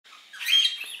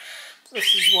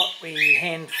This is what we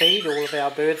hand feed all of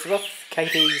our birds with,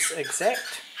 Katie's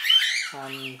Exact.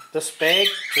 This bag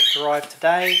just arrived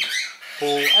today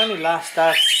will only last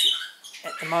us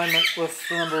at the moment with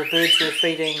the number of birds we're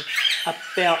feeding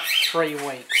about 3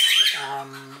 weeks,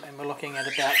 and we're looking at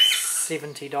about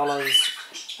 $70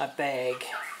 a bag,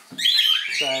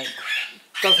 so it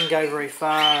doesn't go very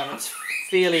far and it's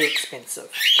fairly expensive.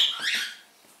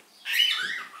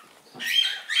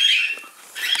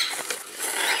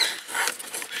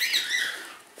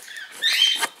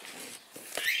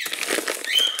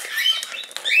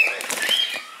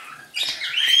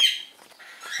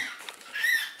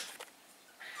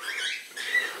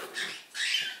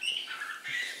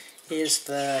 Here's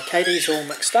the Katie's all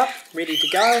mixed up, ready to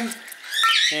go,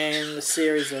 and the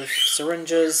series of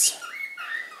syringes.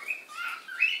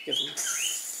 Give them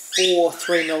 4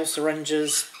 3mm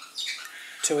syringes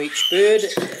to each bird.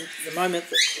 At the moment,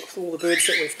 with all the birds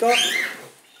that we've got,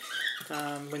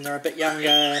 when they're a bit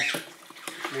younger,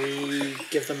 we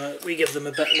give them a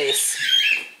bit less.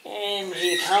 And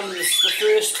here comes the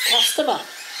first customer.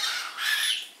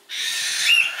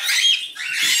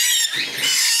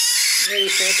 Ready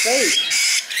for a feed.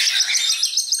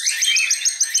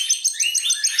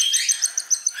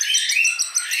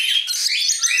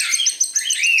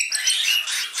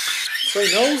 Three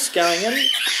mils going in,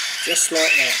 just like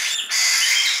that.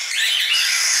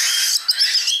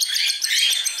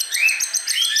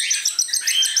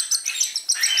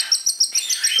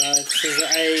 So this is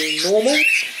a normal,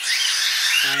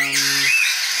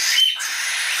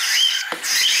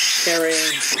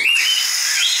 carrying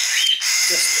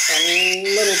just a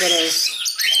little bit of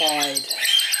hide.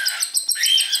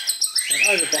 And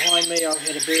over behind me I've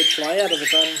had a bird fly out of the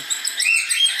bin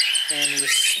and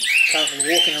he's currently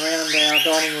walking around our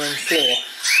dining room floor.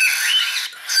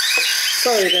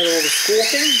 Sorry about all the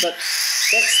squawking, but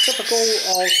that's typical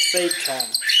of feed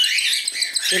time.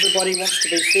 Everybody wants to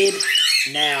be fed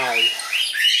now.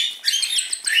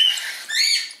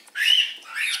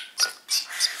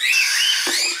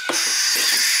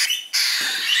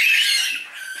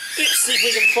 Let's see if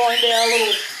we can find our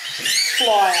little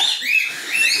flyer.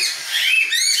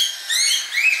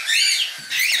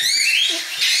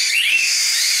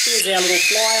 Here's our little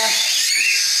flyer.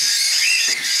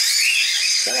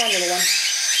 Come on, little one.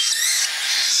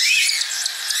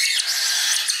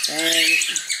 And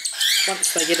once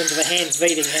they get into the hand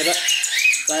feeding habit,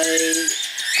 they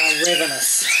are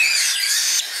ravenous.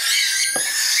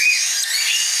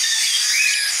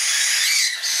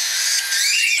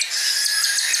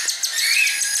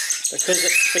 Because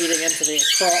it's feeding into their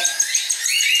crop,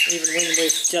 even when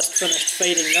we've just finished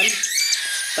feeding them,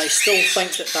 they still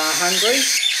think that they're hungry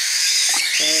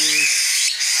and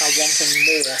are wanting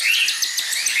more.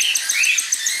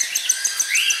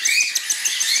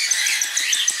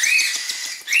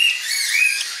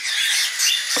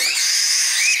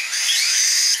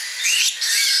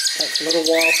 It takes a little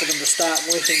while for them to start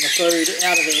working the food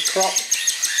out of their crop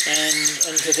and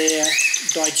into their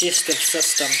digestive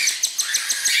system.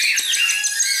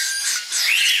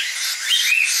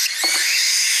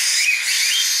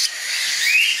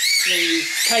 The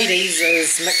Katie's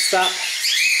is mixed up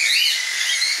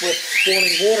with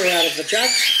boiling water out of the jug.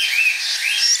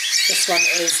 This one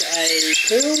is a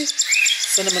pearl,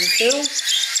 cinnamon pearl.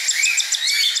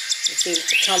 You see that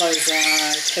the colours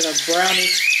have a browny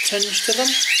tinge to them,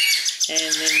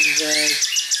 and then the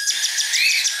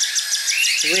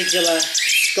regular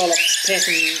scallop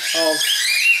pattern of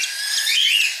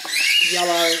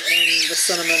yellow and the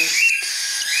cinnamon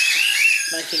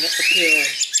making it the pearl.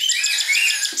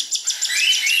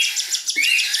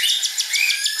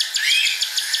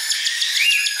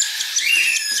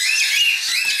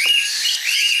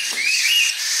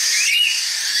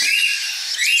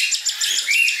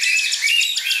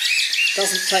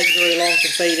 Doesn't take very long to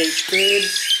feed each bird.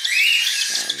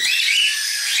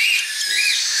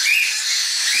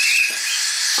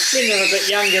 When they're a bit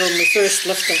younger and we first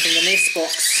lift them from the nest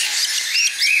box,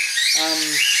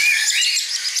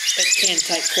 it can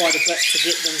take quite a bit to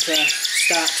get them to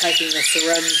start taking the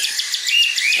syringe,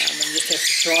 and just have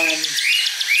to try and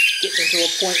get them to a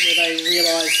point where they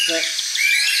realise that,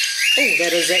 oh,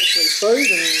 that is actually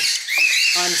food and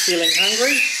I'm feeling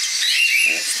hungry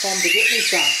and it's time to get me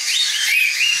some.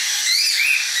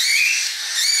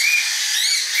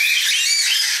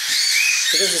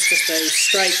 So this is just a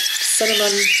straight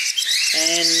cinnamon,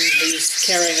 and he's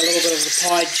carrying a little bit of the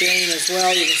pied gene as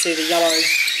well. You can see the yellow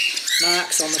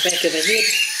marks on the back of the head.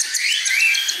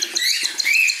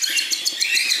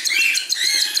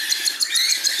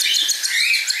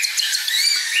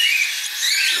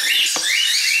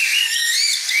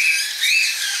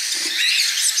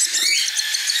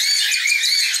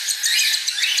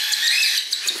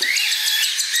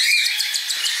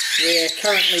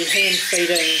 currently hand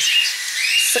feeding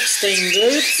 16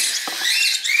 birds,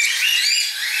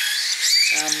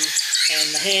 and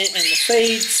the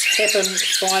feeds happen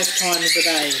 5 times a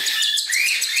day,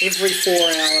 every 4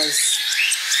 hours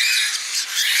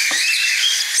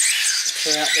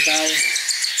throughout the day.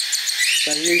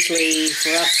 So usually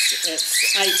for us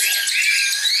it's 8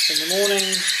 in the morning,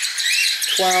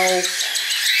 12,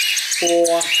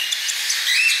 4,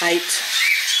 8,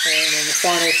 and then the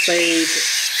final feed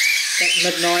at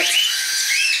midnight.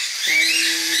 And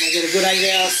they get a good 8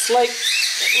 hours sleep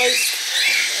at least,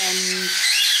 and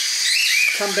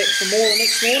come back for more the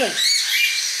next morning.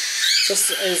 This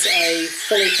is a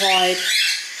fully pied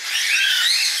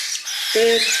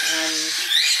bird,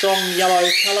 strong yellow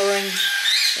colouring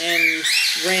and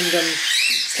random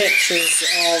patches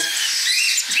of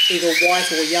either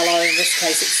white or yellow. In this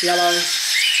case it's yellow.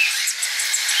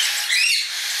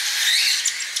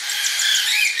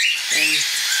 And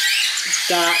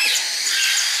dark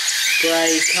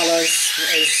grey colours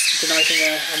is denoting a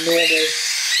normal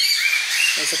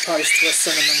as opposed to a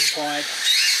cinnamon pied.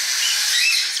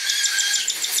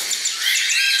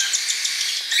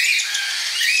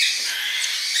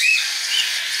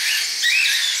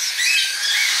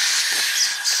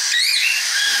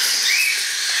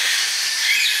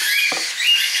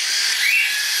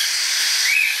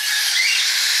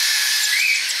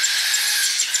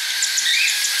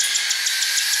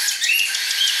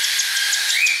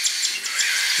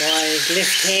 My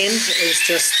left hand is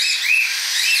just,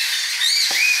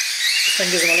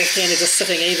 fingers of my left hand are just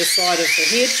sitting either side of the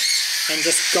head and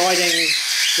just guiding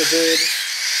the bird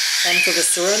onto the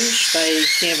syringe. They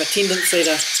can have a tendency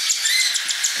to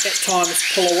at times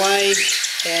pull away,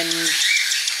 and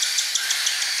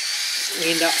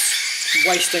we end up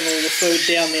wasting all the food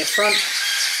down their front.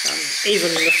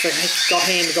 Even with the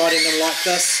hand guiding them like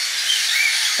this,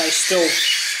 they still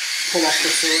pull off the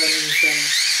syringe, and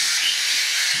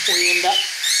we end up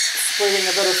spreading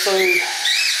a bit of food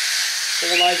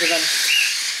all over them.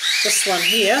 This one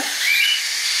here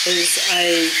is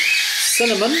a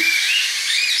cinnamon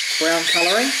brown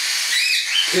colouring,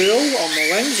 pearl on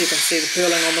the wings, you can see the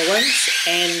pearling on the wings,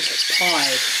 and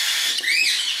pied.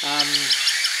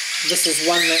 This is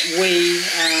one that we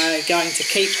are going to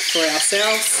keep for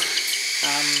ourselves.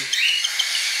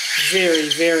 Very,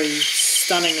 very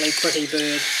stunningly pretty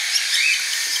bird.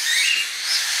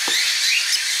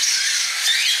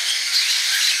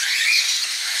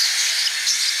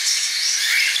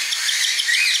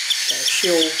 She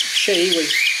will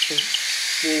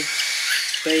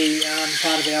be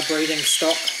part of our breeding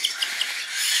stock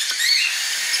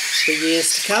for years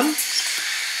to come.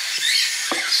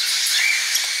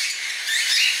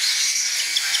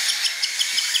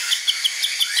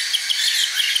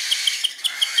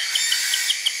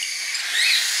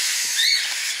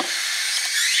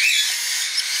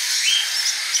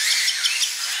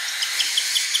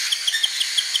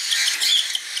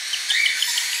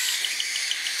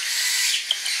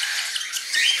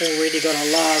 Already got a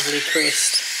lovely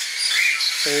crest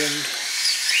formed.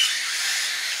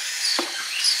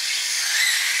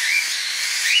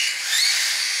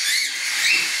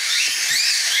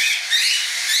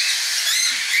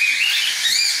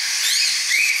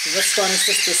 This one is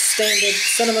just a standard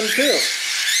cinnamon pearl.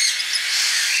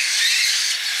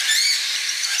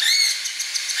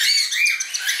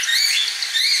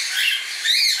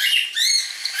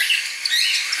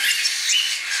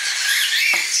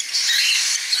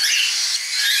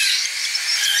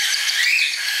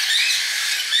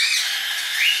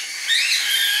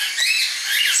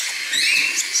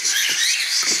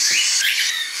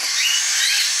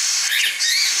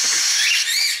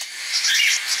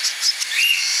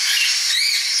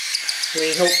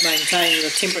 We help maintain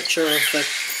the temperature of the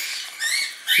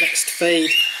mixed feed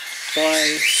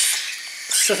by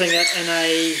sitting it in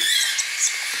a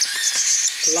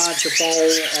larger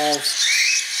bowl of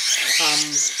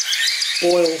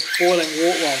boiled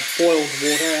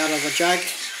water out of a jug.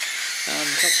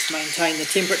 Helps maintain the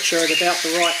temperature at about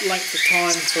the right length of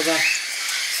time for the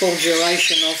full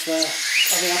duration of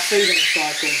our feeding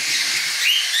cycle.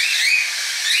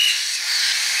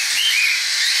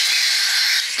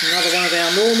 Another one of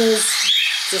our normals,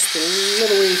 just a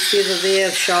little wee feather there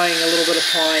showing a little bit of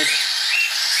pied.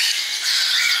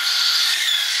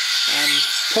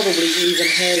 Probably even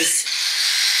has,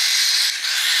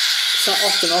 so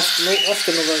often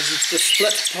the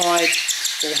split pied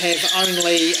will have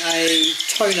only a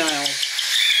toenail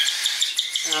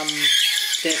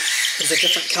that is a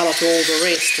different colour to all the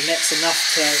rest, and that's enough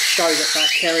to show that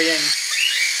they're carrying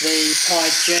the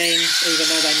pied gene, even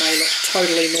though they may look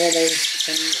totally normal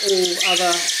in all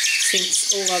other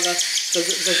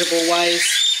visible ways.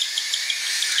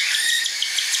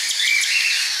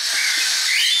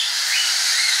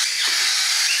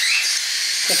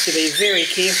 Have to be very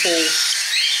careful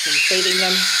when feeding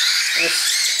them.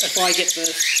 If I get the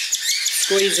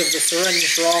squeeze of the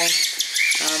syringe wrong,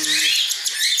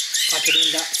 I could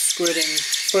end up squirting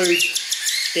food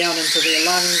down into their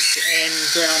lungs and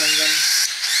drowning them,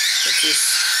 which is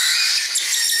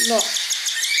not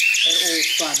at all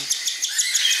fun.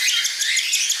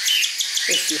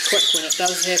 If you're quick when it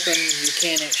does happen, you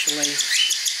can actually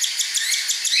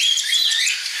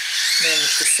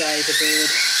manage to save the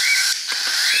bird.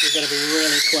 You've got to be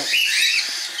really quick.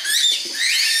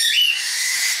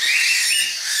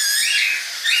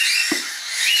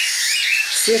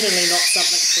 Certainly not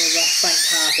something for the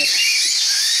faint-hearted.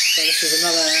 So this is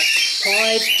another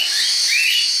pied.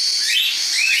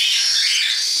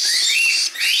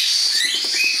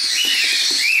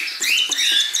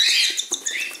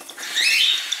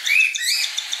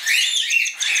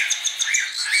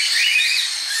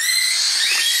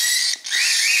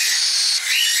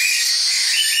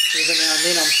 Every now and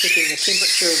then I'm checking the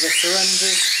temperature of the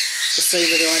syringes to see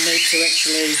whether I need to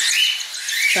actually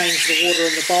change the water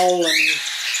in the bowl and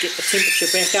get the temperature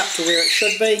back up to where it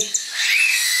should be.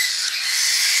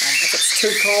 If it's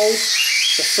too cold,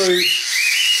 the food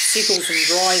settles and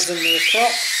dries in their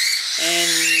crop,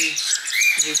 and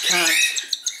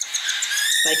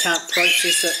they can't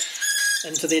process it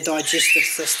into their digestive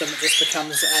system. It just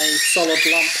becomes a solid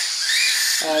lump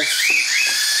of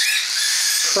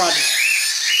crud.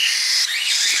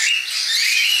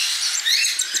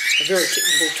 A very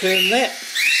technical term, that.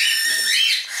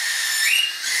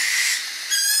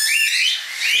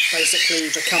 It basically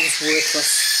becomes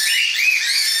worthless.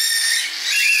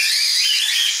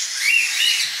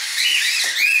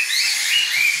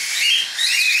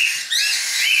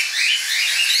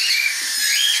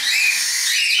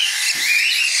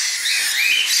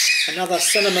 Another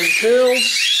cinnamon pearl,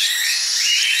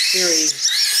 very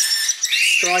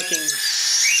striking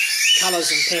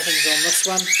colours and patterns on this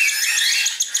one.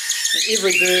 And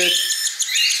every bird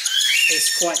is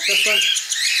quite different.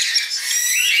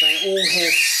 They all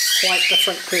have quite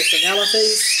different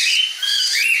personalities.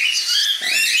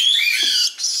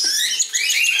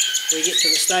 We get to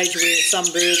the stage where some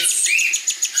birds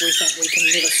we think we can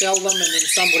never sell them, and then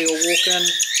somebody will walk in,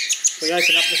 we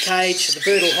open up the cage, the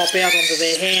bird will hop out onto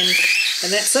their hand,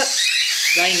 and that's it.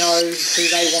 They know who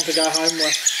they want to go home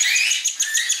with.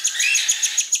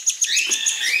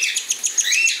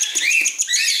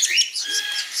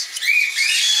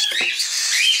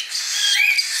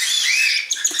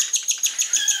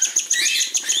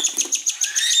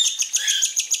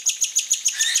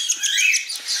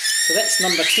 So that's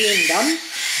number 10 done.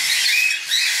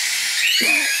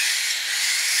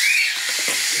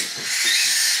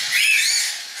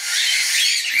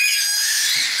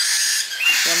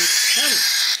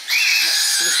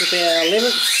 This is about our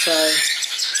 11th, so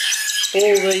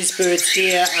all these birds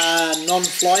here are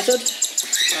non-flighted.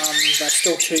 They're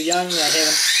still too young, they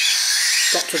haven't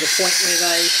got to the point where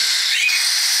they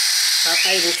are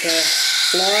able to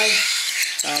fly.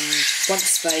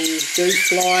 Once they do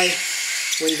fly,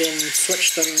 we then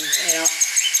switch them out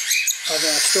of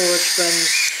our storage bins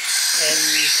and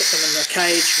put them in a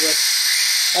cage with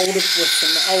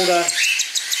some older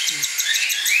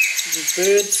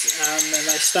birds, and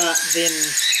they start then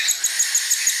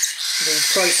the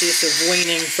process of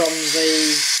weaning from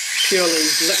the purely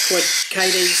liquid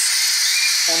caties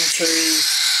onto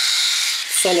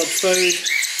solid food.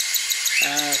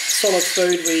 Solid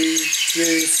food, we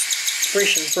use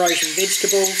fresh and frozen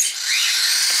vegetables,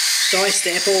 diced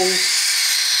apples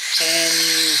and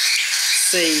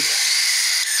seed.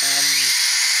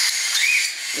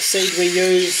 The seed we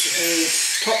use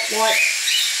is top white,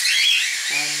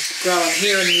 grown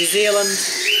here in New Zealand.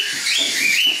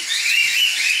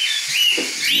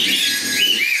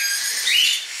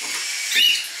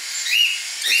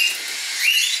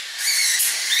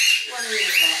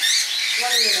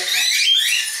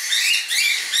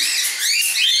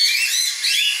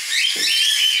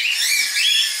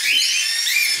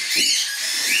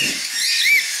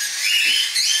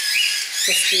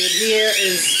 This bird here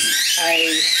is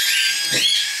a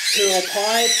pearl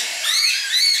pied,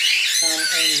 and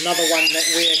another one that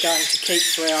we're going to keep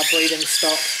for our breeding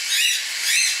stock.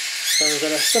 So we've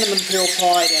got a cinnamon pearl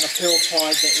pied and a pearl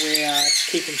pied that we are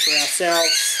keeping for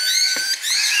ourselves,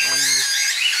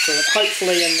 so that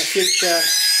hopefully in the future,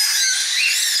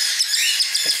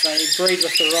 if they breed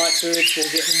with the right birds,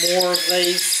 we'll get more of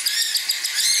these.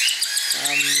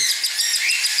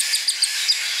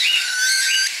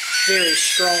 Very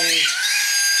strong,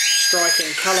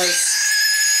 striking colours.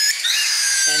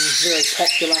 and very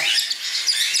popular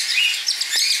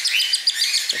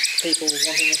with people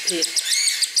wanting a pet.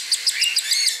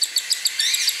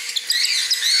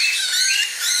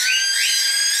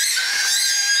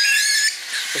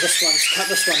 So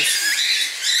this one's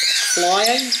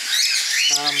flying,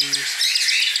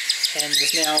 and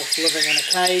is now living in a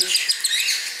cage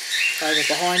over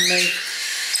behind me.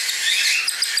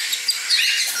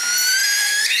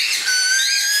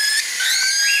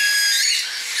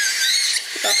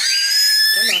 Up.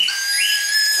 Come on.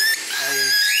 Oh,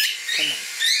 come on.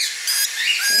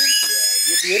 Oh, yeah,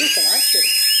 you're beautiful, aren't you?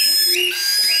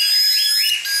 Come on.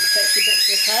 Take you back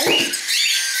to the cage.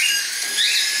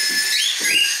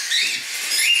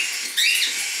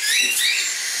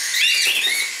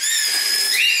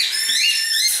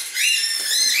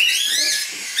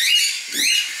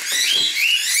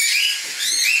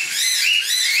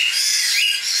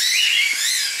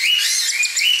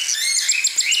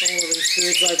 All of these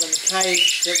birds over in the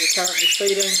cage that we're currently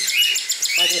feeding,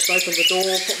 I just open the door,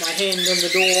 put my hand in the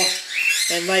door,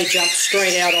 and they jump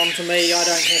straight out onto me. I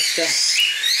don't have to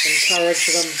encourage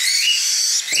them,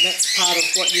 and that's part of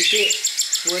what you get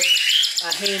with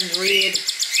a hand-reared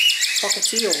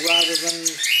cockatiel rather than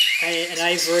an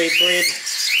aviary-bred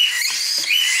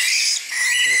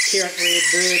or parent-reared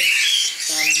bird.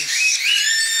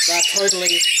 They're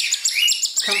totally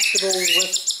comfortable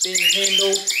with being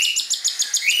handled,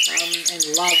 and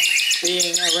love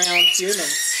being around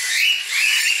humans.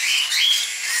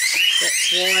 That's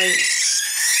why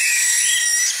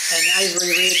an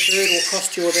aviary red bird will cost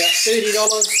you about $30,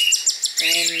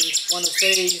 and one of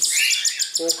these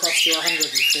will cost you $130.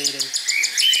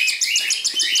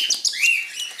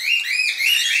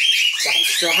 The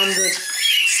extra $100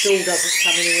 still doesn't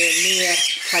come anywhere near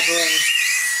covering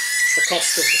the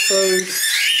cost of the food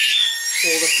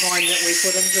or the time that we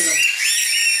put into them.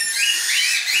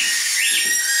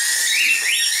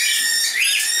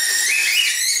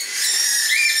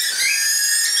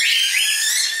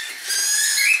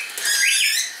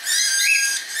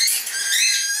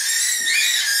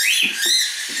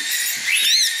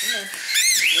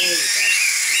 There you go.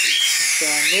 So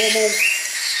normal.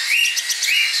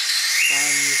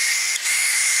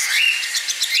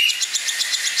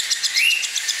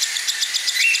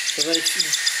 So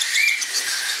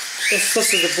if this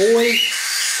is a boy,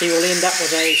 he will end up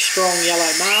with a strong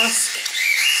yellow mask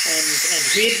and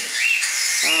head.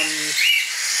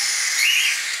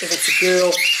 If it's a girl,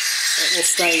 it will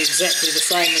stay exactly the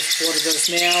same as what it is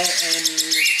now, and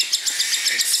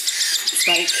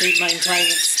maintain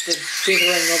the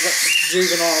feathering of its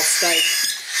juvenile state.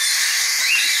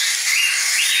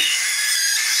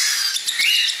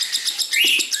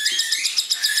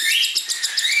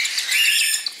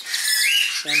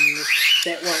 And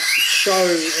that won't show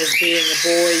as being a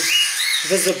boy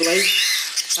visibly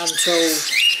until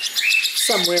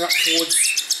somewhere up towards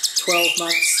 12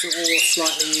 months or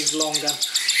slightly longer.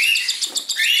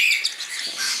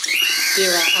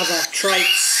 There are other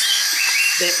traits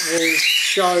that will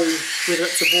show whether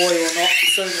it's a boy or not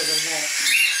sooner than that.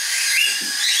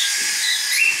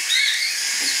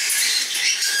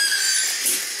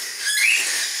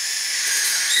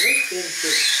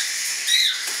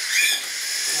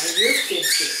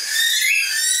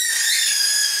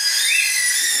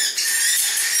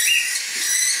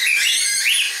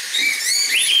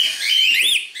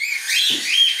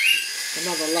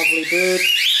 Another lovely bird,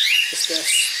 just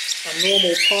a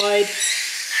normal pied.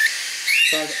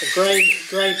 So the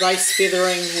grey base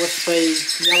feathering with the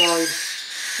yellow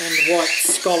and white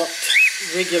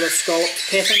regular scalloped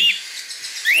pattern.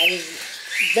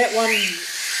 That one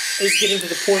is getting to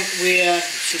the point where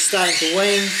she's starting to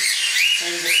wean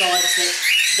and decides that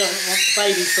she doesn't want the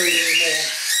baby food anymore.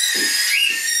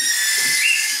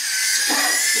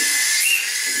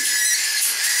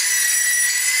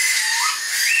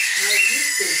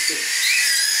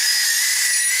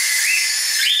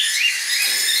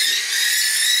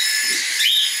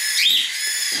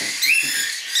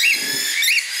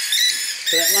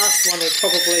 So that last one will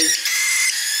probably,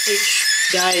 each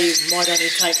day might only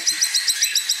take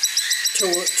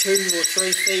two or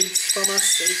three feeds from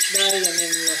us each day, and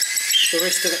then the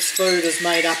rest of its food is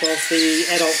made up of the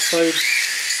adult food.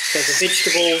 So the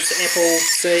vegetables, apple,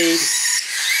 seed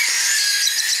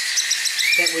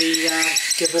that we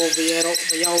give all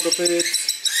the older birds.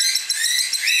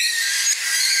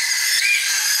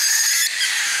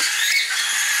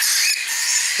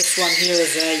 This one here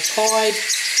is a pied.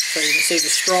 So you can see the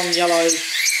strong yellow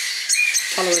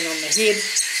colouring on the head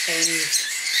and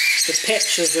the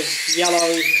patches of yellow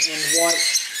and white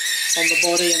on the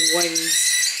body and wings.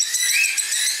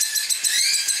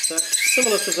 So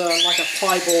similar to like a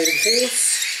piebald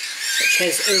horse. which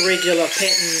has irregular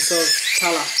patterns of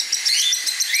colour.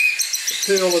 The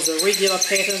pearl is a regular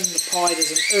pattern, the pied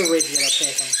is an irregular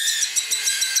pattern.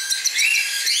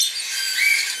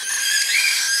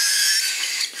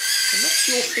 And that's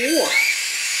your 4.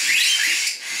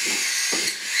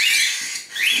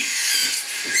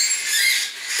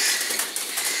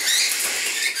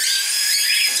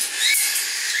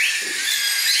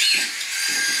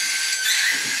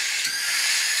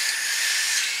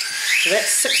 So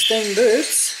that's 16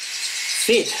 birds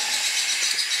fed.